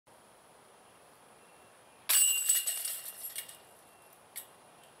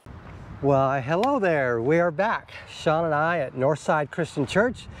Well, hello there. We are back, Sean and I, at Northside Christian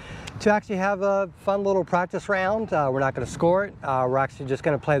Church to actually have a fun little practice round. We're not going to score it. We're actually just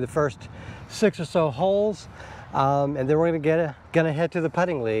going to play the first 6 or so holes, and then we're going to head to the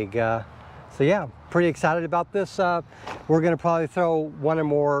putting league. So yeah, pretty excited about this. We're going to probably throw 1 or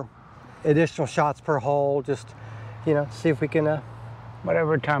more additional shots per hole, just, you know, see if we can...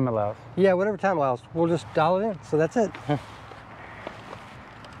 whatever time allows. Yeah, whatever time allows. We'll just dial it in. So that's it.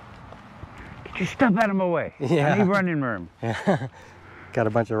 Just step out of my way. Yeah. I need running room. Yeah. Got a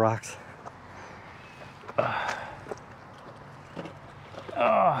bunch of rocks.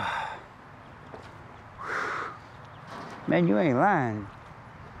 Man, you ain't lying.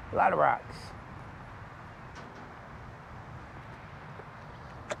 A lot of rocks.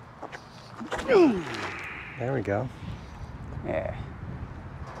 There we go. Yeah.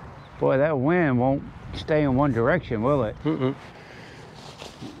 Boy, that wind won't stay in one direction, will it? Mm-mm.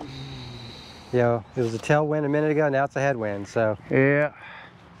 Yeah, it was a tailwind a minute ago, now it's a headwind, so. Yeah.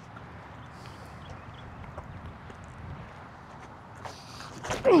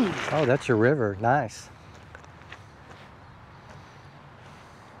 Oh, that's your river. Nice.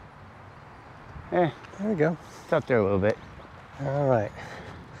 Yeah. There we go. It's up there a little bit. All right.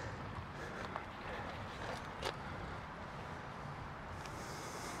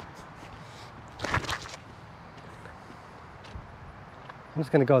 I'm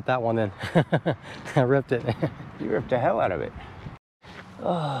just going to go with that one then. I ripped it. You ripped the hell out of it.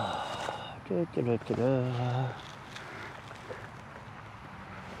 Oh.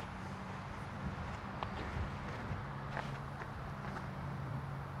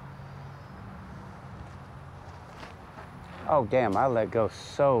 Oh, damn, I let go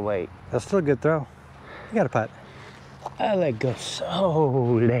so late. That's still a good throw. You got a putt. I let go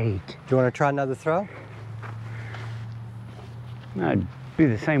so late. Do you want to try another throw? I'd be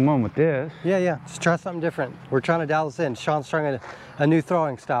the same one with this. Yeah. Just try something different. We're trying to dial this in. Sean's trying a new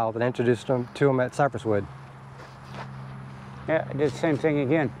throwing style that I introduced him to him at Cypresswood. Yeah, I did the same thing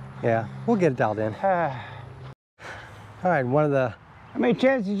again. Yeah, we'll get it dialed in. All right, one of the... How many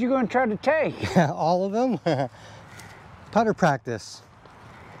chances you going to try to take? all of them. Putter practice.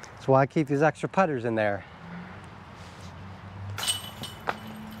 That's why I keep these extra putters in there.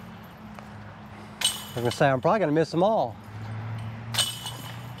 I'm gonna say I'm probably gonna miss them all.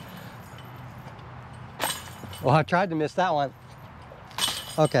 Well, I tried to miss that one.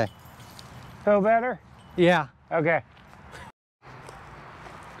 Okay. Feel better? Yeah. Okay.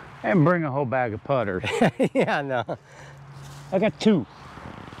 And bring a whole bag of putters. Yeah, I know. I got 2.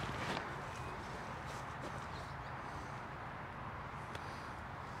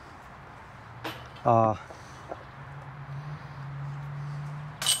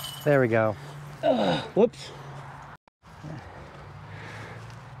 There we go. Whoops.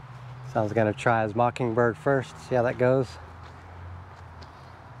 Sounds gonna try his Mockingbird first, see how that goes.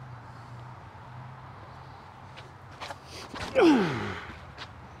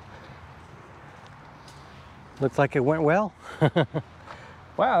 Looks like it went well.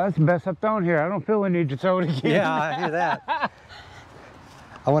 Wow, that's the best I've thrown here. I don't feel the need to throw it again. Yeah, I hear that.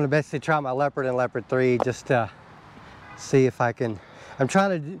 I want to basically try my Leopard and Leopard 3 just to see if I can. I'm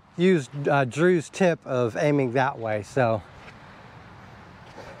trying to use Drew's tip of aiming that way, so.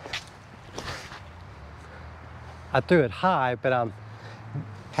 I threw it high, but I'm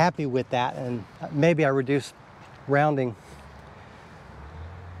happy with that, and maybe I reduced rounding.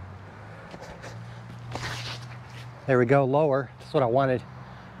 There we go, lower. That's what I wanted.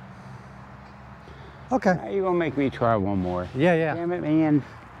 Okay. Now you're gonna make me try one more. Yeah. Damn it, man.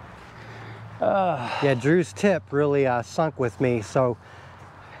 Yeah, Drew's tip really sunk with me, so.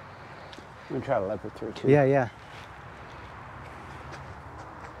 I'm gonna try to Leopard 3 too. Yeah.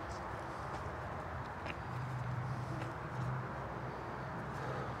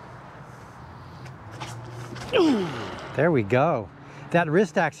 There we go. That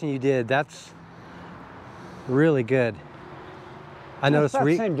wrist action you did, that's really good. I noticed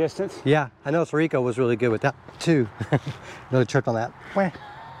the same distance. Yeah, I noticed Rico was really good with that too. Another trick on that.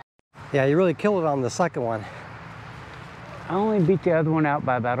 Yeah, you really killed it on the second one. I only beat the other one out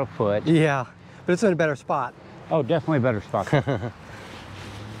by about a foot. Yeah, but it's in a better spot. Oh, definitely a better spot.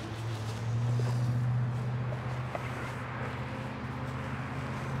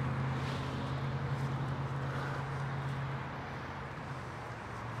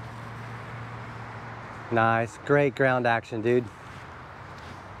 Nice, great ground action, dude.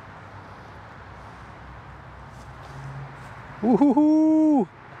 Woohoo!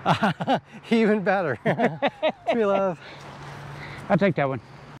 Even better. Tree love. I'll take that one.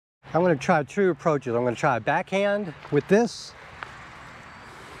 I'm going to try 2 approaches. I'm going to try a backhand with this.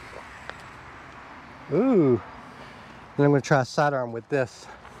 Ooh. And I'm gonna try a sidearm with this.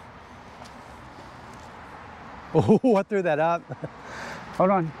 Oh, I threw that up.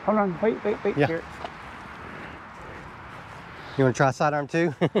 Hold on, wait, Yeah. Here. You wanna try sidearm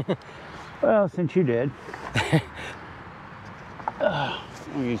too? Well, since you did.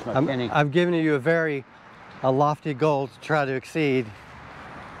 Let me use my penny. I've given you a lofty goal to try to exceed.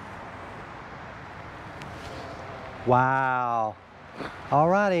 Wow.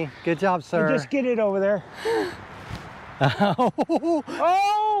 Alrighty, good job, sir. Just get it over there. Oh!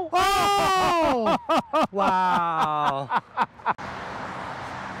 Oh! Oh! Wow.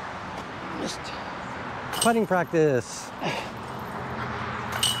 Just putting practice.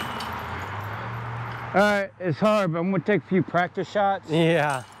 All right, it's hard, but I'm gonna take a few practice shots.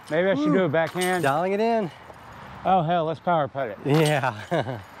 Yeah. Maybe I should do a backhand. Dialing it in. Oh hell, let's power putt it.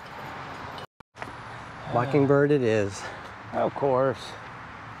 Yeah. Mockingbird it is. Of course.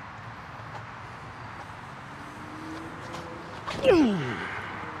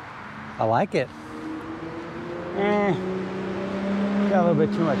 I like it. Got a little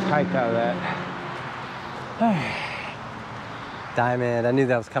bit too much height out of that. Diamond, I knew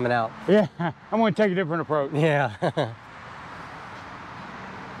that was coming out. Yeah, I'm gonna take a different approach. Yeah.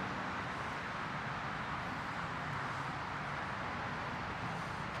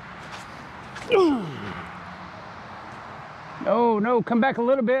 No, come back a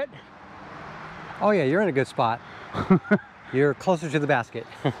little bit. Oh yeah, you're in a good spot. You're closer to the basket.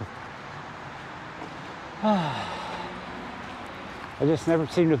 I just never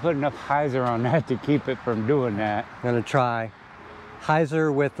seem to put enough hyzer on that to keep it from doing that. I'm gonna try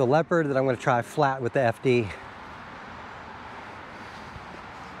hyzer with the leopard, then I'm gonna try flat with the FD.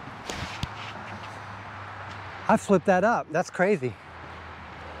 I flipped that up, that's crazy.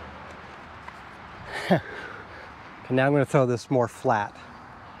 Okay, now I'm gonna throw this more flat.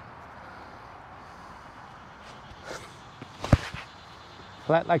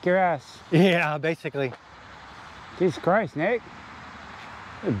 Flat like your ass. Yeah, basically. Jesus Christ, Nick.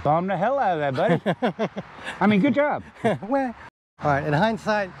 You bombed the hell out of that, buddy. I mean, good job. Well, all right, in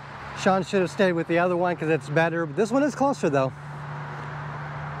hindsight, Sean should have stayed with the other one because it's better, but this one is closer though.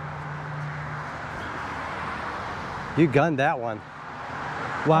 You gunned that one.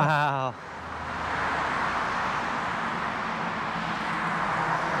 Wow.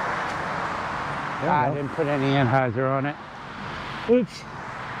 I didn't put any anhyzer on it. Oops.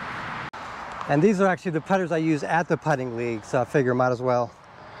 And these are actually the putters I use at the putting league, so I figure might as well.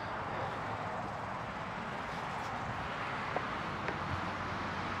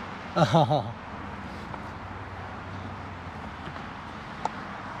 Oh.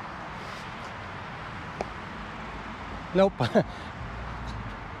 Nope.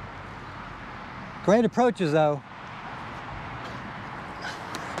 Great approaches though.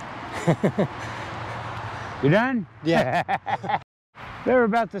 You done? Yeah. They were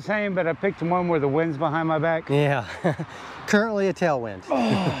about the same, but I picked one where the wind's behind my back. Yeah. Currently a tailwind.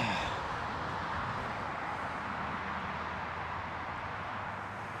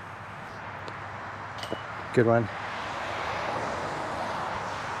 Good one.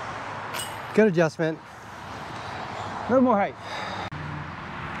 Good adjustment. A little more height.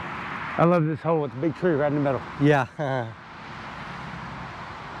 I love this hole with the big tree right in the middle. Yeah.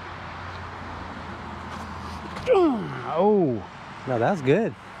 Oh. No, that's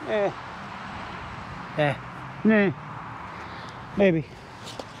good. Eh. Nah. Maybe.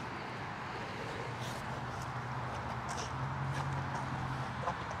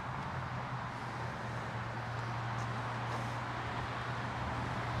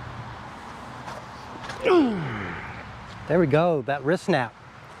 There we go, that wrist snap.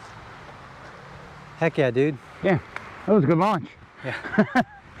 Heck yeah, dude. Yeah, that was a good launch. Yeah. All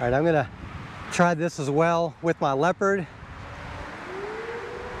right, I'm gonna try this as well with my leopard.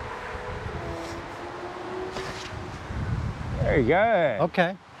 Very good.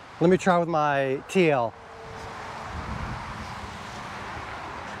 Okay, let me try with my TL.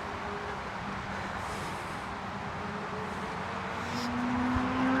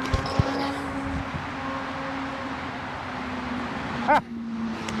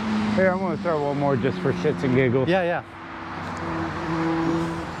 Here, I'm gonna throw one more just for shits and giggles. Yeah, yeah.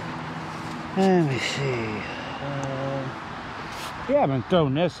 Let me see. Yeah, I've been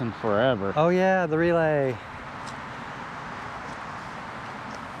throwing this in forever. Oh yeah, the relay.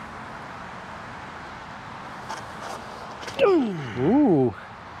 Ooh,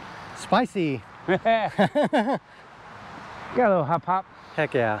 spicy. Got a little hop hop.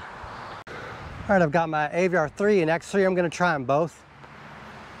 Heck yeah. All right, I've got my AVR 3 and X3. I'm gonna try them both.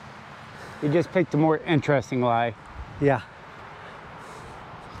 You just picked a more interesting lie. Yeah.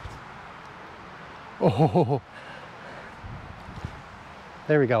 Oh,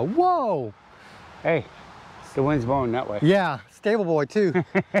 there we go. Whoa! Hey, the wind's blowing that way. Yeah, stable boy too.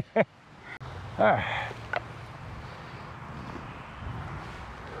 All right.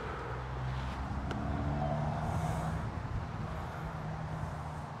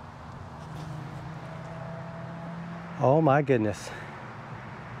 Oh my goodness.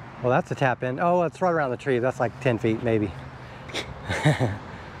 Well, that's a tap in. Oh, it's right around the tree. That's like 10 feet maybe.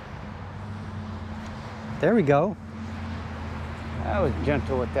 There we go. I was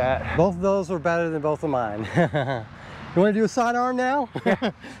gentle with that. Both of those were better than both of mine. You want to do a sidearm now?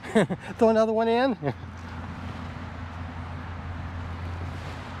 Yeah. Throw another one in?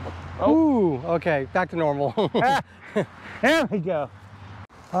 Oh. Ooh, okay, back to normal. There we go.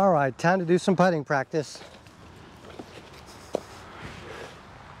 All right, time to do some putting practice.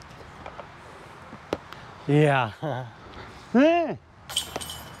 Yeah. Eh.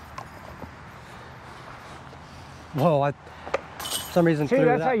 Whoa, for some reason See, threw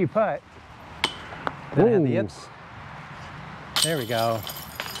that's that. how you putt. Then I had the Ooh. yips. There we go.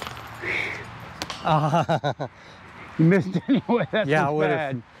 You missed anyway. That's Yeah, I what's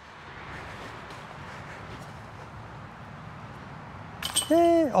would've.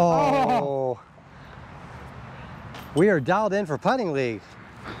 bad. Oh. We are dialed in for putting league.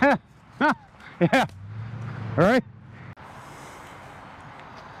 Yeah. All right.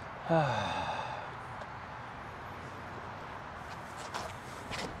 Oh.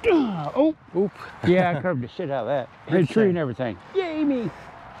 Oop. Yeah, I curved the shit out of that. Hit a tree and everything. Yay me.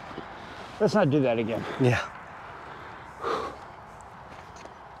 Let's not do that again. Yeah.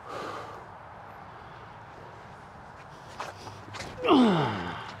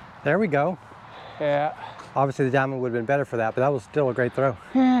 There we go. Yeah. Obviously the diamond would have been better for that, but that was still a great throw.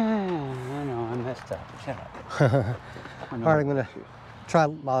 I know, I messed up. Shut up. All right, I'm gonna try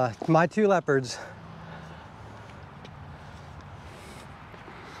my two leopards.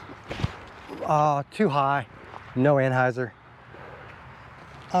 Too high, no anhyzer.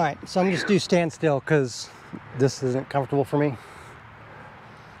 All right, so I'm just do standstill because this isn't comfortable for me.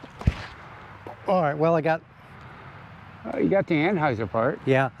 All right, well I got, Oh, you got the Anheuser part.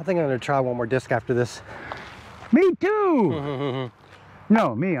 yeah, I think I'm gonna try one more disc after this. Me too.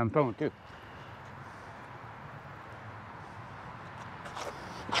 No, me, I'm throwing too.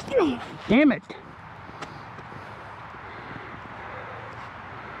 Damn it.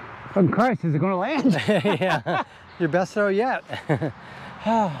 Fucking Christ, is it gonna land? Yeah, your best throw yet.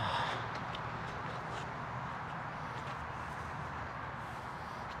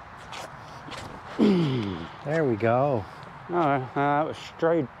 There we go. Oh, that was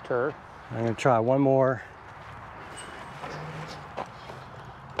straighter. I'm gonna try one more.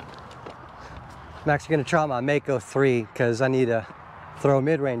 I'm actually gonna try my Mako 3 because I need to throw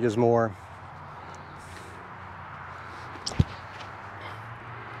mid-ranges more.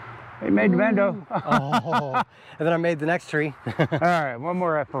 They made the bendo. Oh, and then I made the next tree. All right, one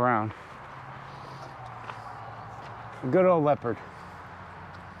more up around. Good old leopard.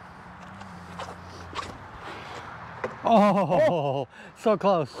 Oh, so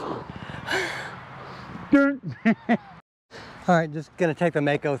close. Dirt. All right, just gonna take the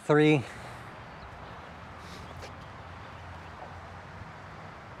Mako 3.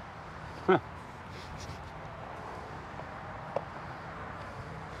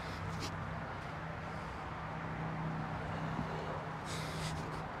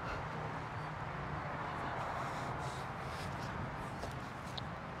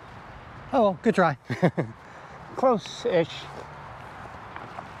 Oh, well, good try. Close-ish.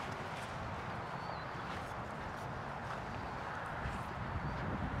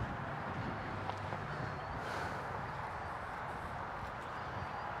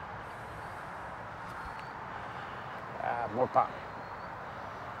 More pop.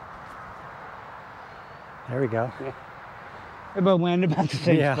 There we go. Yeah. They both landed about the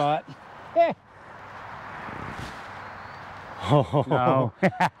same Yeah. spot. Eh. Oh. No.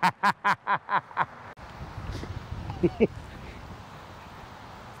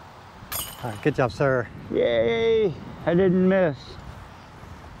 All right, good job, sir. Yay! I didn't miss.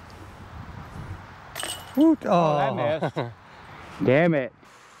 Woot. Oh, that missed. Damn it.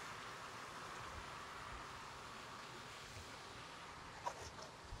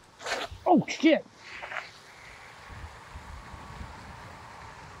 Oh, shit.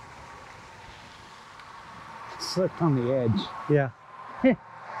 Slipped on the edge. Yeah.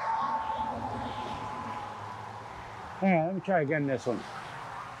 Hang on, let me try again this one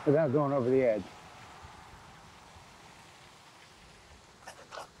without going over the edge.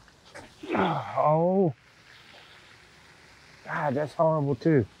 Oh. God, that's horrible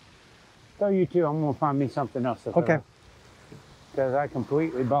too. throw you two. I'm gonna find me something else to throw. Okay. Because I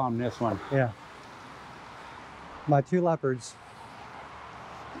completely bombed this one. Yeah. My 2 leopards.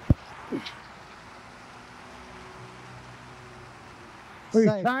 Were you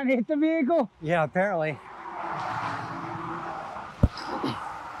Safe. trying to hit the vehicle? Yeah, apparently.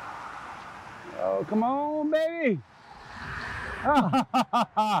 Oh, come on, baby.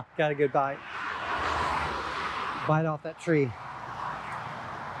 Got a good bite. Bite off that tree.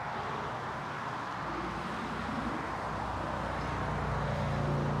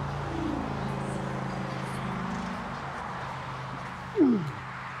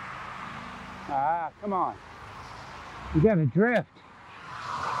 Come on. You got to drift.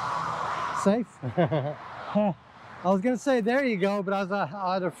 Safe? I was gonna say there you go, but I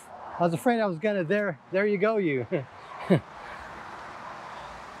was afraid I was gonna there you go you.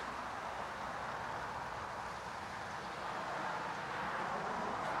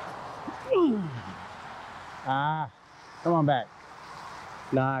 Come on back.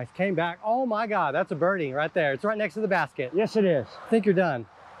 Nice, came back. Oh my God, that's a birdie right there. It's right next to the basket. Yes, it is. I think you're done.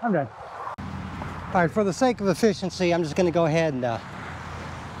 I'm done. All right, for the sake of efficiency, I'm just gonna go ahead and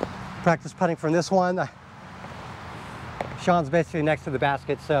practice putting from this one. Sean's basically next to the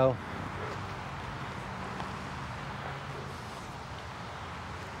basket, so.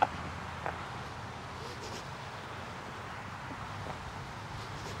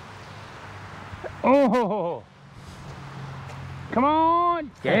 Oh! Come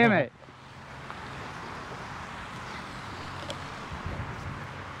on! Damn it!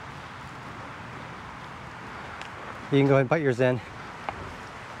 You can go ahead and put yours in.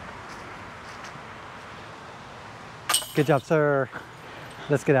 Good job, sir.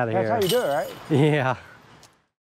 Let's get out of here. That's how you do it, right? Yeah.